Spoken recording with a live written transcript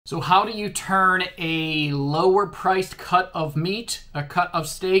So how do you turn a lower priced cut of meat, a cut of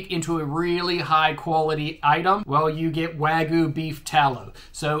steak, into a really high quality item? Well, you get Wagyu beef tallow.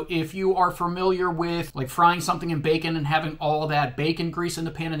 So if you are familiar with like frying something in bacon and having all that bacon grease in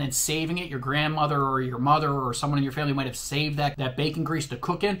the pan and then saving it, your grandmother or your mother or someone in your family might have saved that bacon grease to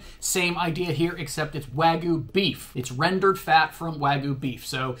cook in. Same idea here, except it's Wagyu beef. It's rendered fat from Wagyu beef.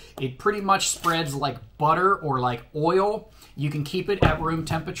 So it pretty much spreads like butter or like oil. You can keep it at room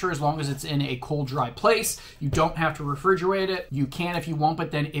temperature as long as it's in a cold, dry place. You don't have to refrigerate it. You can if you want,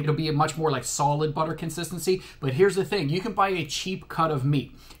 but then it'll be a much more like solid butter consistency. But here's the thing. You can buy a cheap cut of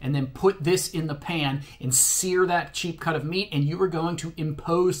meat and then put this in the pan and sear that cheap cut of meat, and you are going to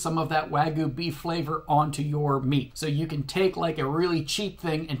impose some of that Wagyu beef flavor onto your meat. So you can take like a really cheap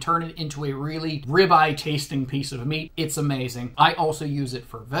thing and turn it into a really ribeye tasting piece of meat. It's amazing. I also use it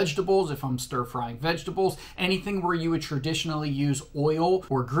for vegetables if I'm stir frying vegetables. Anything where you would traditionally use oil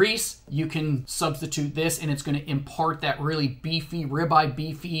or grease, you can substitute this and it's going to impart that really beefy, ribeye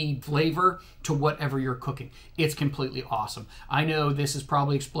beefy flavor to whatever you're cooking. It's completely awesome. I know this is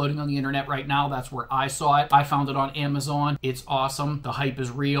probably exploding on the internet right now. That's where I saw it. I found it on Amazon. It's awesome. The hype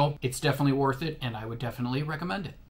is real. It's definitely worth it, and I would definitely recommend it.